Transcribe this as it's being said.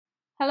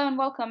Hello and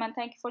welcome, and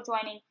thank you for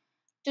joining.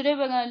 Today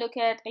we're going to look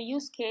at a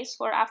use case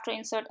for after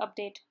insert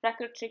update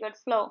record triggered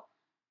flow.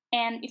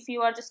 And if you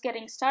are just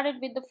getting started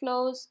with the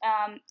flows,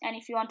 and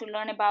if you want to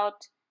learn about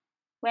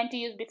when to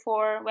use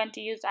before, when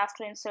to use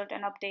after insert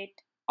and update,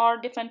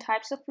 or different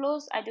types of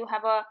flows, I do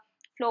have a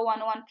Flow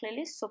 101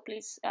 playlist, so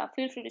please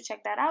feel free to check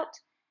that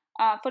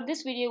out. For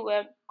this video,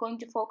 we're going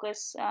to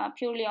focus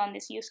purely on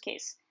this use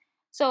case.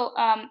 So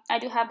I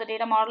do have the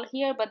data model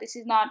here, but this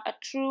is not a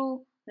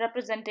true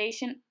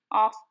representation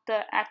of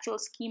the actual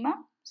schema.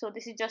 So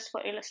this is just for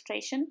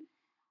illustration.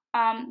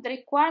 The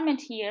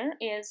requirement here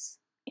is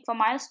if a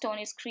milestone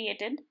is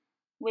created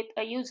with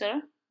a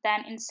user,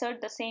 then insert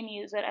the same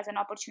user as an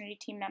opportunity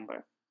team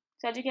member.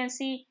 So as you can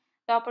see,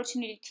 the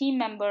opportunity team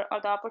member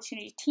or the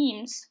opportunity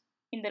teams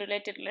in the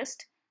related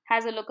list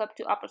has a lookup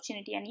to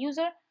opportunity and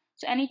user.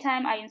 So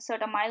anytime I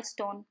insert a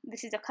milestone,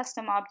 this is a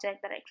custom object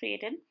that I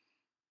created.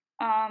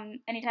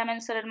 Anytime I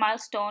insert a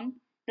milestone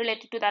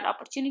related to that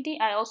opportunity,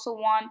 I also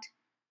want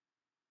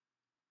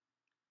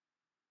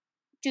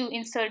to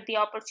insert the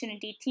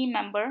opportunity team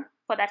member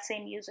for that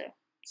same user.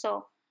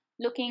 So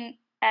looking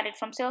at it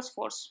from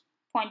Salesforce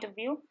point of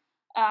view,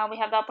 we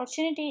have the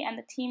opportunity and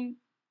the team,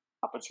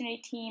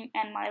 opportunity team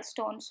and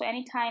milestone. So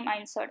anytime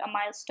I insert a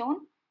milestone,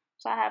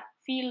 so I have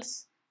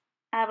fields,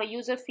 I have a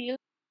user field.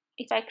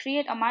 If I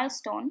create a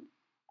milestone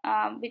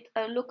with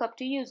a lookup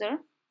to user,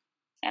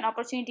 an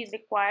opportunity is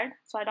required,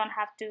 so I don't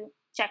have to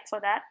check for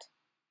that.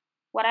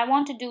 What I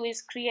want to do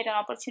is create an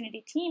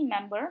opportunity team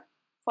member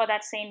for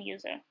that same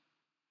user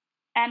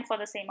and for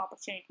the same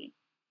opportunity.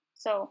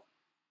 So,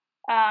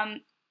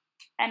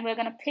 and we're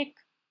going to pick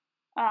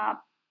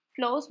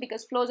flows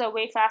because flows are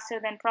way faster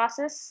than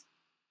process.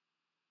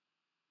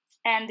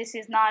 And this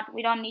is not,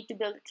 we don't need to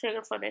build a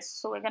trigger for this.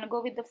 So we're going to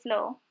go with the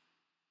flow.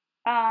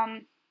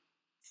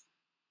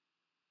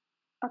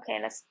 Okay,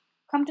 let's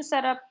come to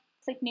setup,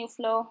 click new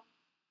flow.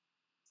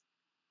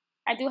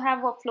 I do have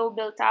a flow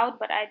built out,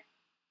 but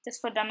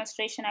just for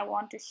demonstration, I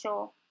want to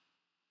show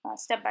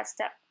step by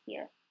step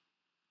here.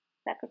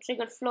 Like a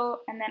triggered flow,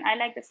 and then I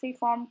like the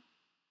freeform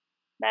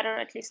better,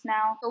 at least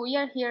now. So we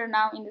are here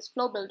now in this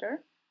flow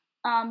builder.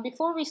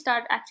 Before we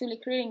start actually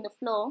creating the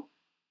flow,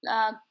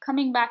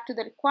 coming back to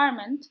the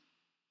requirement,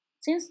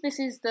 since this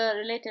is the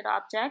related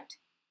object,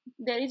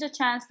 there is a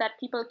chance that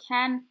people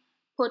can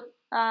put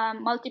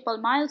multiple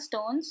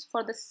milestones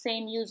for the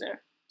same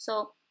user.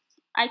 So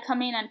I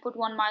come in and put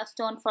one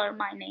milestone for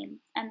my name,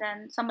 and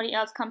then somebody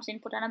else comes in,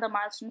 put another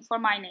milestone for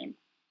my name.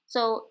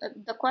 So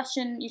the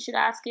question you should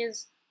ask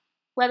is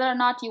whether or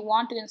not you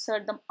want to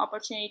insert the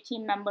opportunity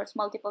team members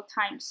multiple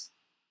times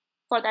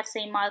for that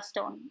same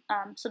milestone.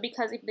 So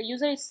because if the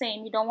user is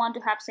same, you don't want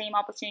to have same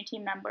opportunity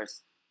team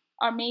members,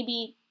 or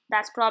maybe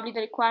that's probably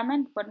the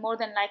requirement, but more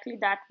than likely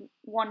that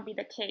won't be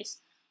the case.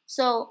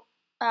 So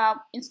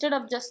instead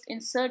of just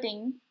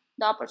inserting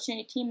the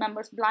opportunity team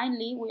members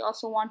blindly, we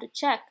also want to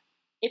check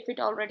if it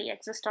already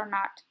exists or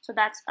not. So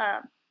that's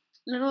a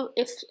little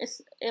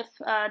if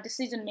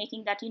decision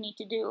making that you need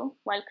to do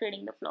while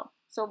creating the flow.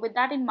 So with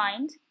that in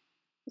mind,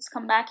 let's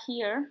come back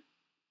here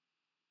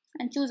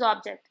and choose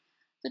object.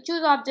 So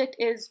choose object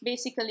is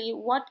basically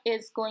what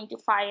is going to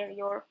fire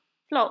your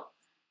flow.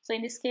 So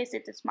in this case,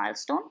 it is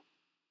milestone,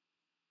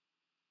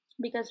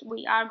 because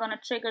we are going to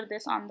trigger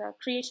this on the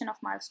creation of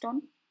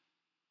milestone.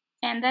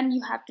 And then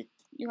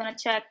you're going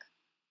to check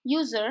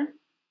user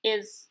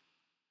is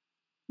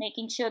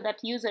making sure that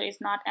user is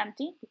not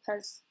empty,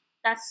 because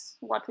that's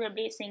what we're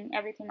basing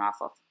everything off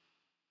of.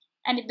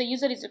 And if the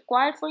user is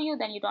required for you,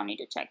 then you don't need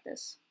to check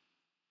this.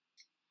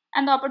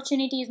 And the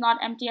opportunity is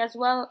not empty as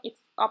well if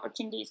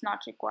opportunity is not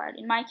required.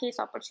 In my case,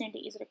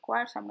 opportunity is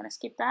required, so I'm going to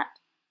skip that.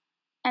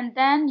 And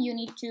then you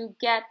need to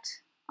get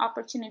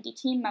opportunity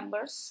team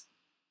members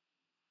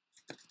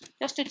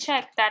just to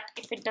check that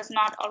if it does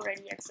not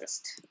already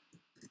exist.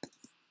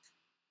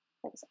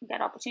 Let's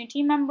get opportunity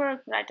team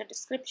member, write a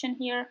description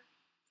here,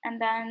 and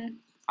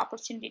then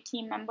opportunity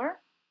team member.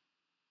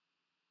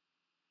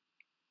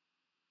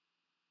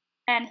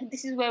 And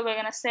this is where we're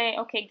going to say,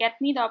 okay, get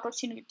me the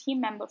opportunity team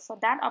member for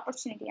that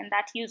opportunity and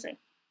that user.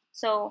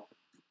 So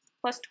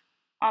first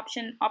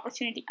option,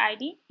 opportunity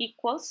ID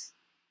equals,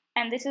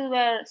 and this is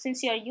where,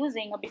 since you are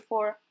using a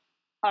before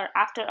or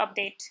after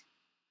update,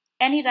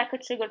 any record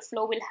triggered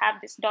flow will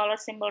have this dollar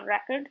symbol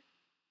record.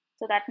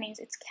 So that means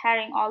it's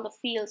carrying all the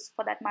fields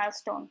for that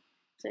milestone.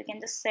 So you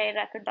can just say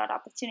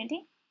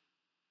record.opportunity.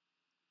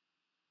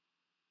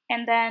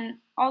 And then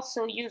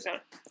also user,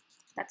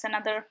 that's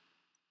another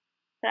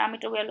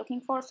parameter we are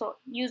looking for. So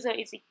user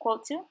is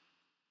equal to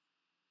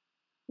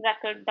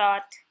record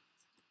dot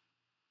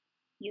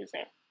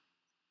user.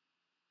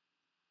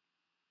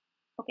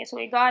 Okay, so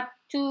we got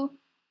two,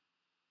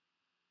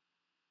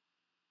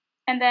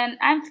 and then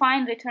I'm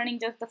fine returning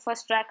just the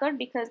first record,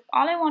 because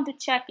all I want to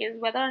check is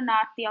whether or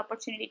not the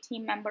opportunity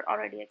team member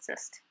already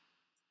exists.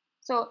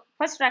 So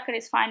first record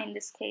is fine in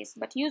this case,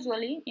 but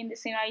usually in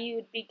this scenario you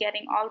would be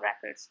getting all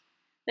records.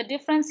 The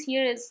difference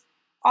here is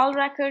all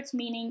records,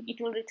 meaning it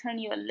will return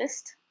you a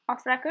list of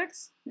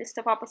records, list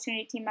of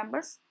opportunity team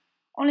members.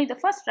 Only the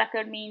first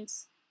record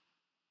means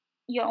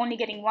you're only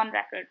getting one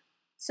record.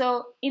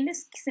 So in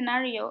this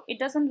scenario, it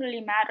doesn't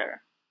really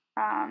matter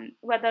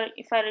whether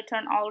if I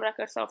return all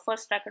records or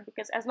first record,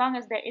 because as long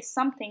as there is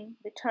something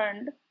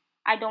returned,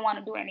 I don't want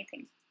to do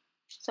anything.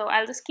 So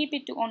I'll just keep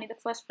it to only the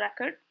first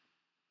record.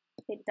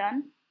 Hit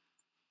done.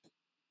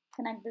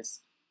 Connect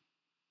this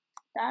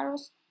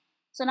arrows.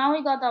 So now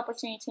we got the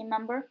opportunity team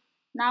member.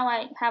 Now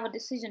I have a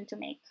decision to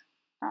make.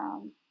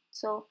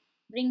 So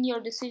bring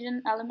your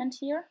decision element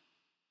here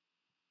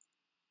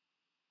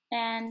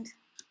and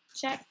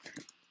check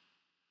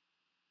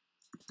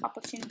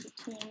opportunity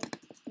team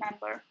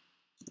member.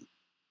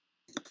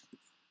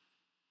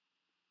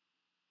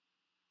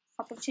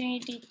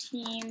 Opportunity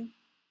team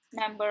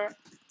member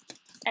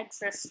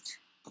exists.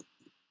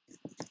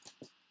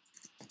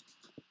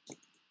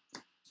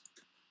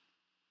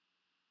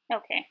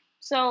 Okay,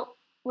 so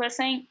we're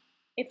saying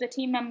if the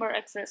team member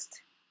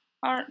exists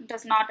or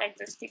does not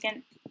exist, you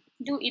can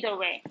do either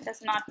way, it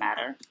does not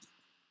matter.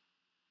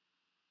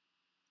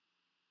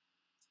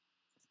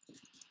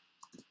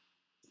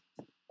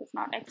 Does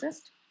not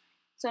exist.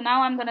 So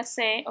now I'm going to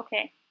say,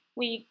 okay,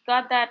 we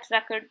got that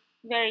record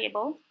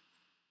variable.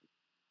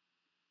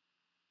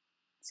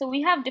 So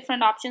we have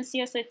different options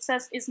here. So it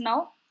says is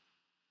null.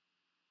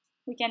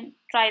 We can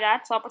try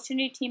that. So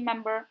opportunity team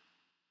member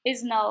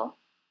is null,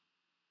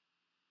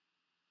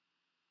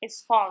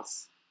 is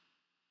false,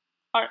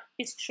 or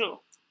is true,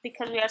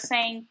 because we are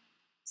saying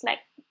it's like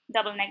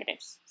double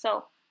negatives.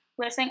 So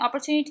we're saying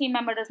opportunity team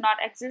member does not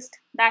exist.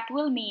 That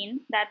will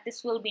mean that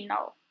this will be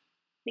null,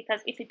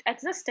 because if it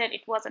existed,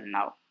 it wasn't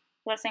null.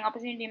 We're saying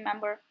opportunity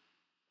member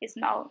is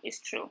null, is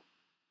true.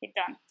 Hit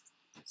done.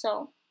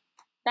 So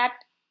that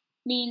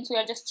means we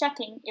are just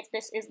checking if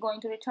this is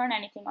going to return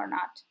anything or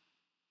not.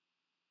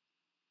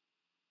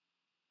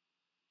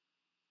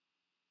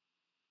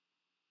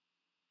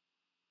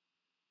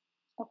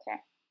 Okay,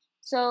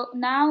 so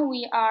now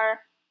we are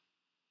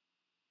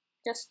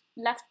just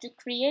left to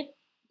create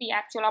the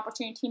actual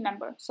opportunity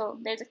member. So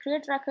there's a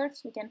create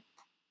records, we can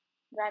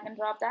drag and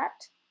drop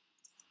that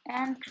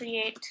and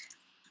create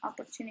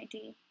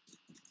opportunity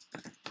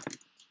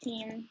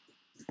team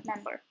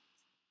member.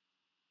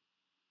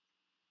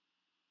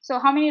 So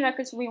how many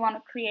records do we want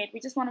to create? We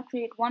just want to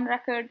create one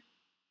record,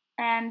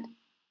 and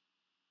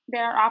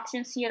there are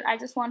options here. I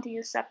just want to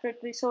use separate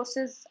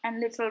resources and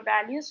literal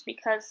values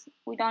because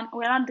we're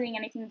not doing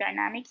anything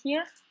dynamic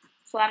here.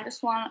 So I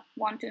just want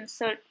to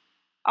insert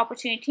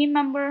opportunity team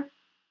member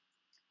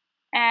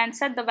and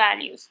set the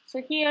values.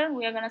 So here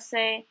we are going to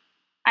say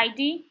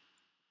ID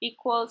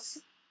equals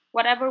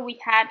whatever we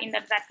had in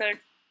that record,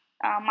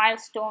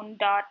 milestone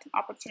dot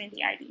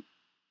opportunity ID,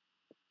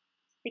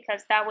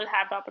 because that will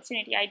have the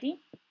opportunity ID.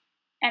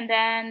 And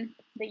then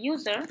the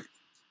user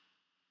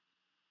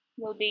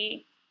will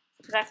be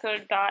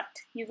record dot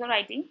user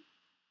ID,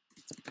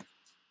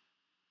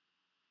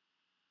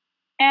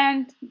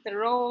 and the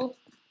role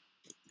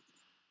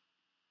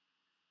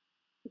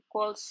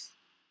equals,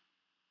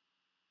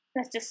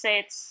 let's just say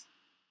it's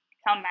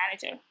account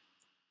manager.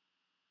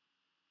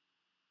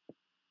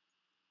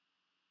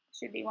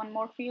 Should be one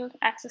more field,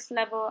 access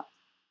level.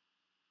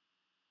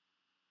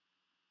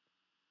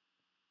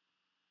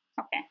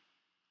 Okay,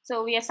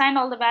 so we assigned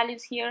all the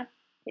values here.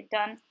 Hit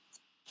done.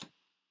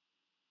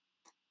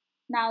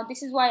 Now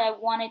this is why I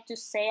wanted to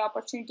say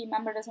opportunity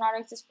member does not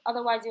exist,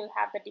 otherwise you'll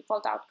have the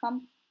default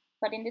outcome.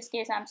 But in this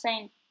case I'm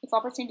saying if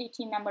opportunity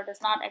team member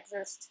does not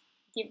exist,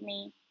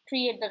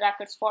 create the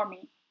records for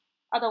me,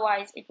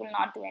 otherwise it will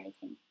not do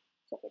anything.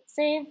 So hit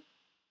save.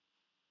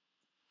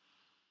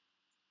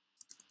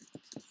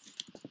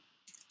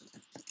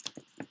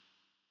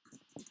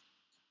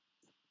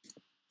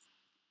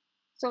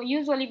 So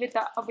usually with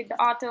the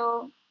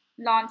auto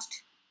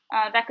launched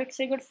record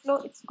triggered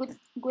flow, it's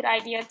good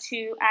idea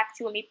to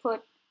actually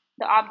put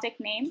the object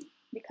name,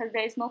 because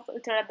there is no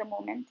filter at the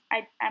moment.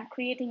 I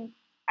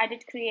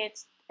did create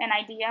an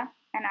idea,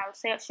 and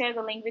I'll share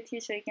the link with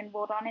you so you can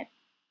vote on it.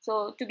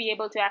 So to be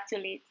able to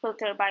actually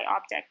filter by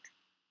object.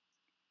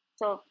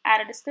 So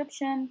add a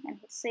description and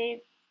hit save.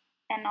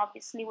 And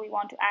obviously we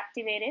want to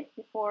activate it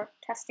before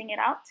testing it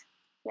out.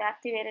 We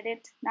activated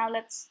it. Now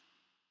let's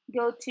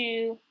go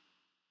to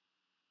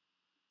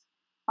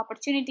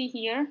opportunity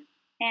here,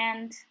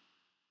 and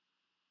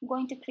I'm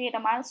going to create a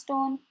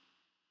milestone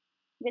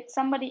with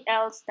somebody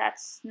else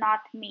that's not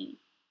me.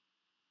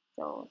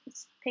 So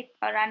let's pick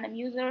a random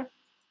user,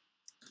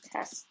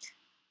 test,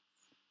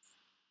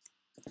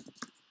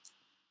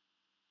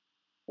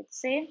 hit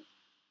save.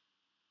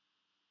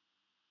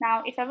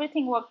 Now if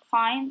everything worked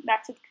fine,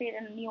 that should create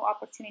a new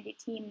opportunity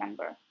team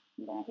member.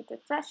 I'm going to hit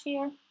refresh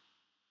here.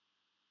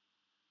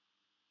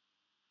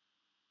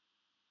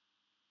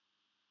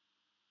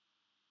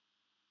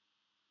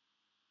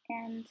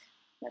 And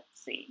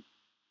let's see.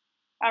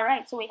 All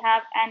right, so we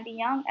have Andy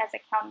Young as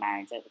account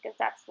manager because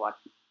that's what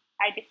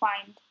I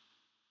defined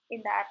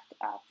in that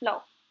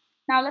flow.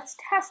 Now let's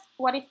test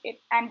what if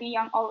Andy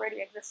Young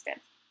already existed.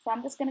 So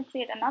I'm just going to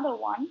create another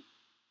one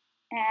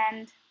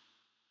and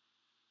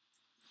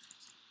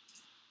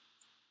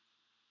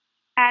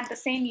add the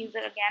same user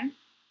again.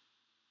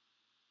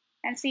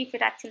 and see if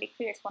it actually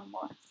creates one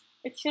more.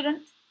 It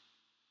shouldn't,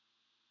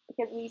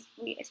 because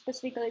we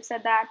specifically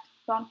said that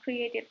don't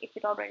create it if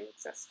it already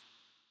exists.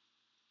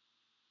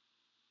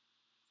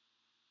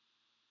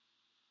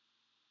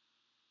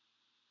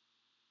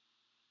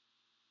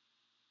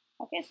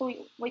 Okay, so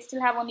we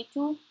still have only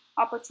 2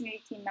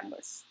 opportunity team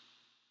members.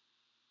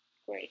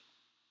 Great.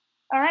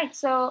 All right,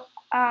 so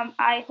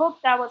I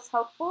hope that was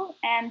helpful.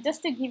 And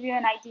just to give you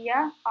an idea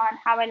on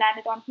how I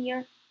landed on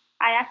here,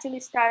 I actually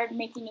started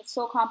making it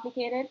so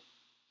complicated.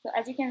 So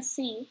as you can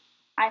see,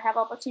 I have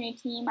opportunity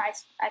team. I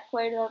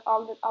queried out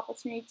all the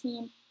opportunity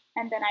team,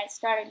 and then I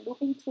started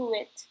looping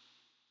through it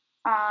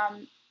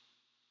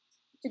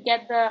to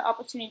get the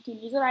opportunity team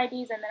user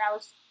IDs, and then I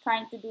was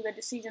trying to do the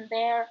decision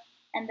there,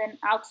 and then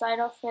outside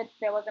of it,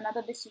 there was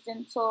another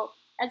decision. So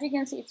as you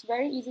can see, it's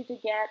very easy to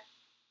get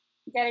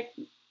it,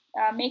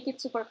 make it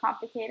super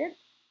complicated.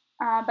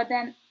 But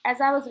then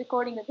as I was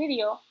recording the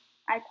video,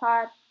 I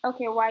thought,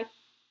 okay,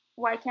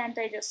 why can't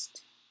I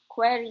just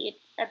query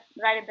it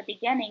right at the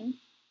beginning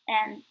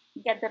and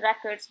get the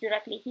records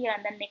directly here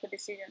and then make a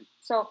decision?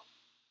 So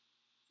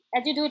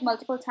as you do it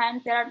multiple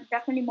times, there are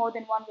definitely more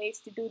than one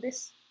ways to do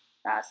this,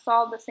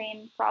 solve the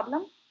same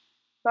problem.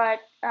 But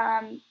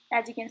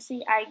as you can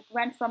see, I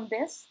went from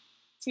this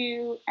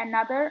to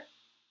another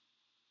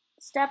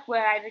step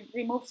where I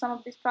removed some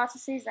of these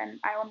processes and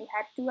I only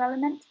had 2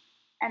 elements,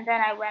 and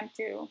then I went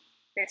to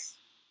this.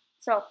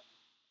 So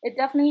it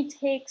definitely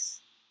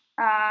takes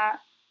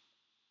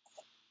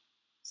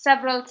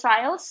several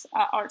trials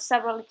or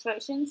several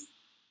iterations.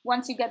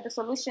 Once you get the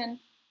solution,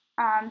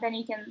 then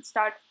you can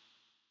start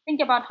think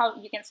about how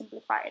you can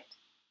simplify it.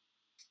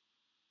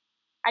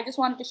 I just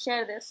wanted to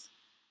share this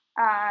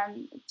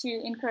to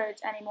encourage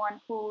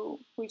anyone who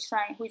is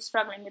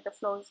struggling with the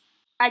flows.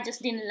 I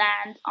just didn't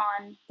land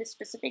on this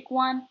specific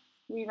one.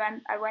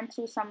 I went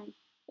through some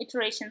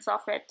iterations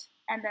of it,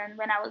 and then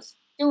when I was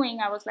doing,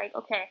 I was like,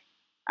 okay,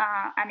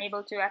 I'm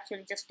able to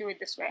actually just do it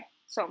this way.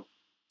 So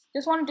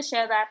just wanted to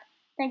share that.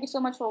 Thank you so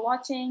much for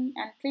watching,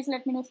 and please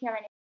let me know if you have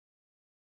any